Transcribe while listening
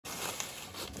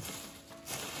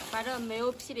反正没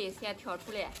有皮的先挑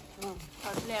出来。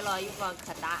挑出来了有个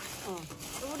可打。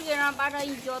我这个人把这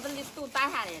一饺子的都打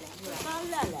下来了，是吧？打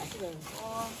烂了，是的。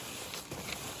哦。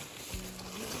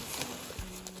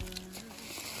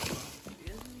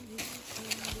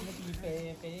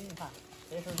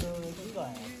这时候就一个。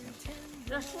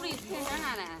这手里存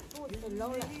啥呢？都吃老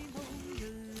了。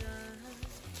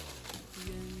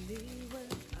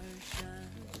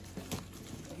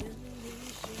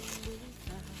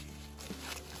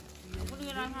我这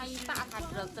个让它一打，它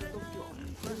这字都掉了。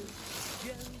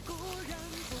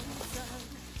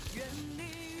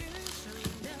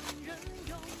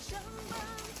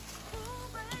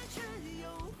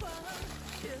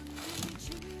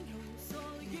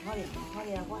好的，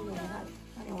黄的啥的，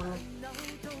反正我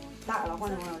大了，反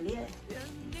正我裂，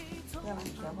别往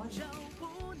缺好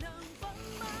的。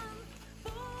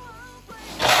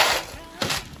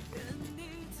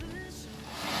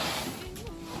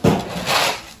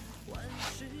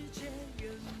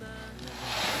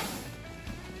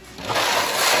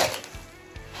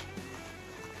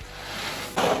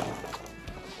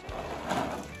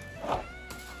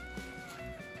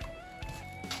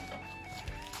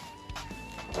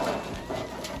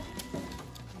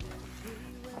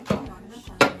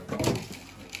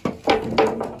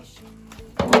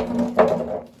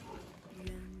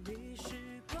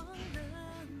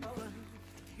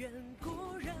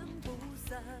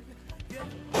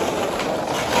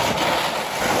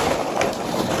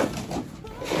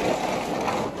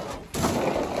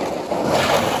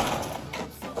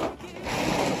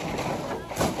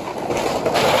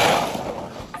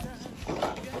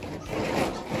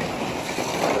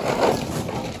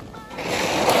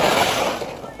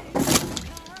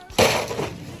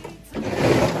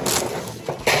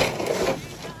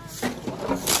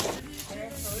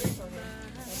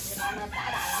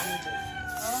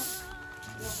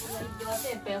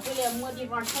摆回来没地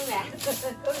方盛了，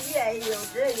也有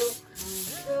这有，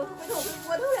回头回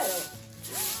过头来了。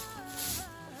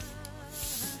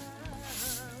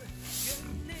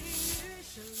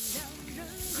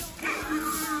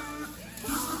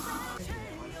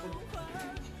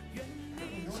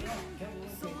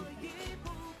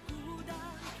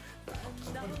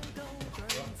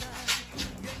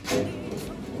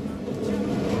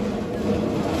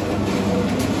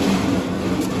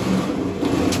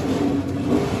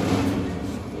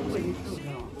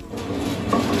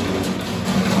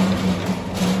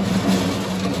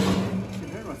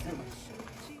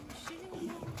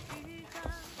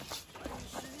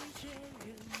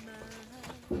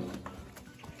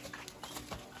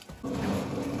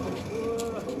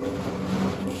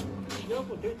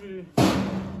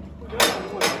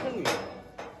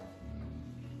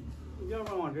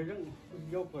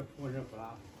要不出人不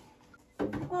啦？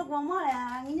我光忙嘞，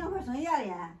俺娘快生下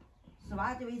了，是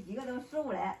吧？这位几个都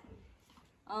15了。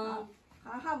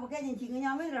还不赶紧去跟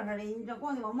娘买点儿的？你这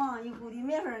光给我忙，以后得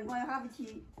买份儿，我也还不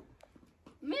去。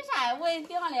没啥，我也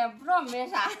想了，不知道买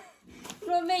啥。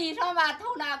说买衣裳吧，头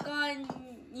那刚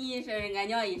你一身，俺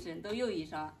娘一身都有衣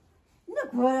裳。那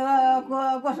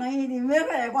过生日得买份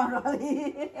儿，光说的，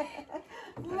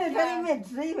买份儿得买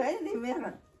吃一块得买份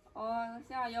儿。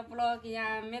想要不老给人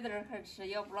家买点儿盒吃，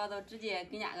要不老都直接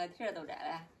给人家个提儿都摘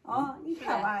了。你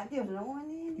看吧，就是我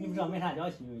你不知道买啥脚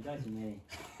气没？脚气没？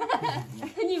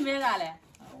你买啥嘞？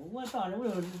我到时候我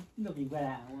有那冰棍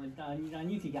了，我让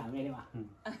你去家买的吧。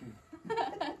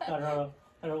到时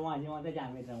候往在家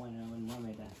买点，我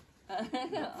买点。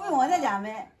不用我在家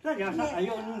买。咱家啥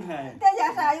有能拆？咱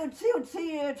家啥有吃有吃，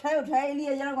揣有揣，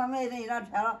离家光买这一张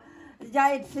揣了。家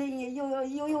里吃有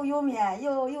面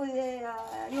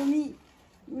有米，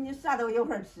你啥都有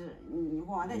份吃，你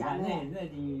不往在家买。那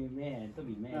得买都得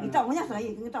买。跟丈母娘说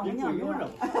一，跟丈母娘有肉，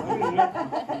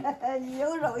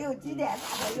有肉有鸡蛋，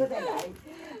啥都有在家里。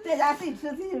在家谁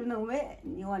吃谁就能买，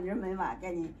你往这买吧，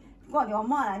赶紧。光叫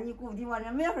忙了，你顾得往这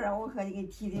买份儿，我可以给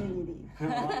提醒你的。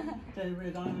这不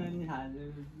是刚你看，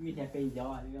每天背一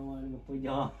跤，让我那个补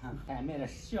跤，还买点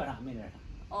需要啥买点啥。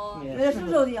买点实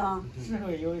惠的啊。实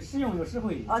惠有实用有实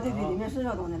惠。对，买实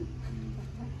用东西。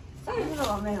啥石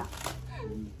头买了？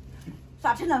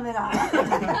啥陈都买了？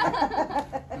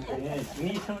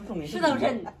石头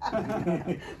陈。去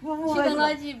等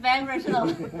我去搬块石头。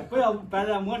不要搬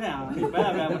在磨山啊！你搬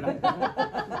也搬不上。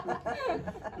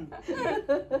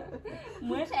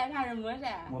磨山啥是磨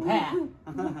山？磨盘。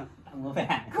大磨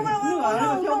盘。可不能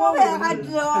我磨盘还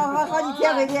值好几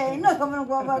千块钱，那可不能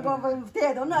给我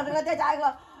抬走，那这个再加一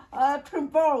个纯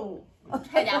包。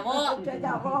传家宝，传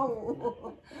家宝物，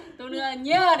都那个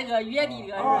娘这个月底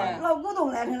这个是。老古董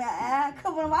来成了，哎，可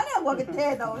不能把那我给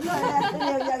抬到，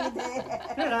那也给抬。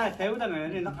抬了抬不到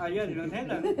人，这哪月底能抬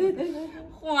到？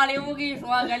黄礼物跟你说，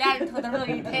俺俩人偷偷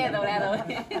给你抬走了都。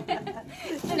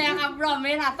这俩还不知道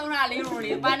买啥送啥礼物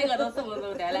的，把那个都送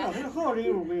带来。这是好礼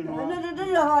物，我跟你说。这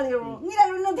是好礼物，你俩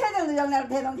说能抬动就让俺俩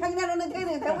抬动，看你俩说能抬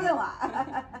动抬不动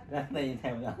啊？那也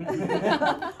抬不动。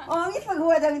哦，你4个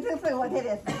我抬，你4个我抬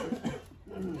抬。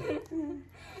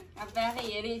俺白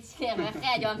黑的起来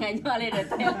还叫俺娘来这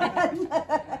抬。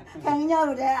看你娘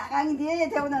不这，俺你爹也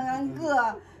抬不动，俺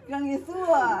哥、俺你叔，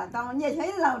咱们年轻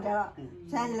人让不这了，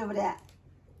山里头不这。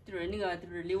就是那个就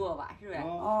是礼物吧，是不是？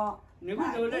哦。那个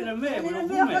都在这卖，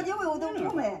那卖好几回我都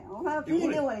不卖，我看别人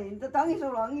给我的，都当你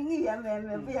收了，你愿卖，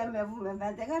不愿卖不卖，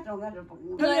反正在俺手俺是不。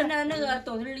那个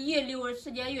东西越留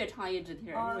时间越长越值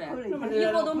钱，是不是？以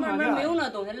后都慢慢没有那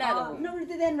东西来了。那不是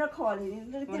在那靠的，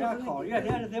那往那靠，原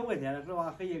先是在外边的时候，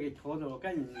可以给挑走，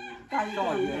赶紧找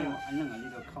一个弄个里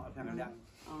头靠上个两。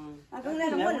啊，跟来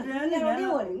我这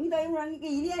留我的，你到一会儿你给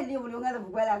1年留不留，俺都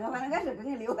不管了，俺反正俺是给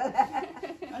人留下来。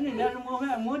俺那天是磨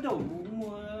饭、磨豆腐、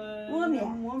磨面，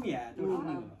都是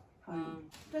那个。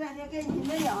这2天给你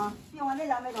买样，别往咱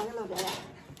家买东西漏这了。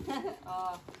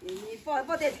哦，你别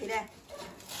带推了，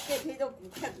带推都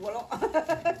太多了。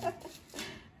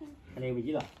来不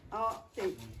及了。哦，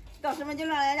对，到什么就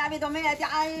让人家别到买了家，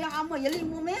没一礼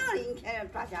物没样的，你看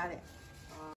抓瞎的。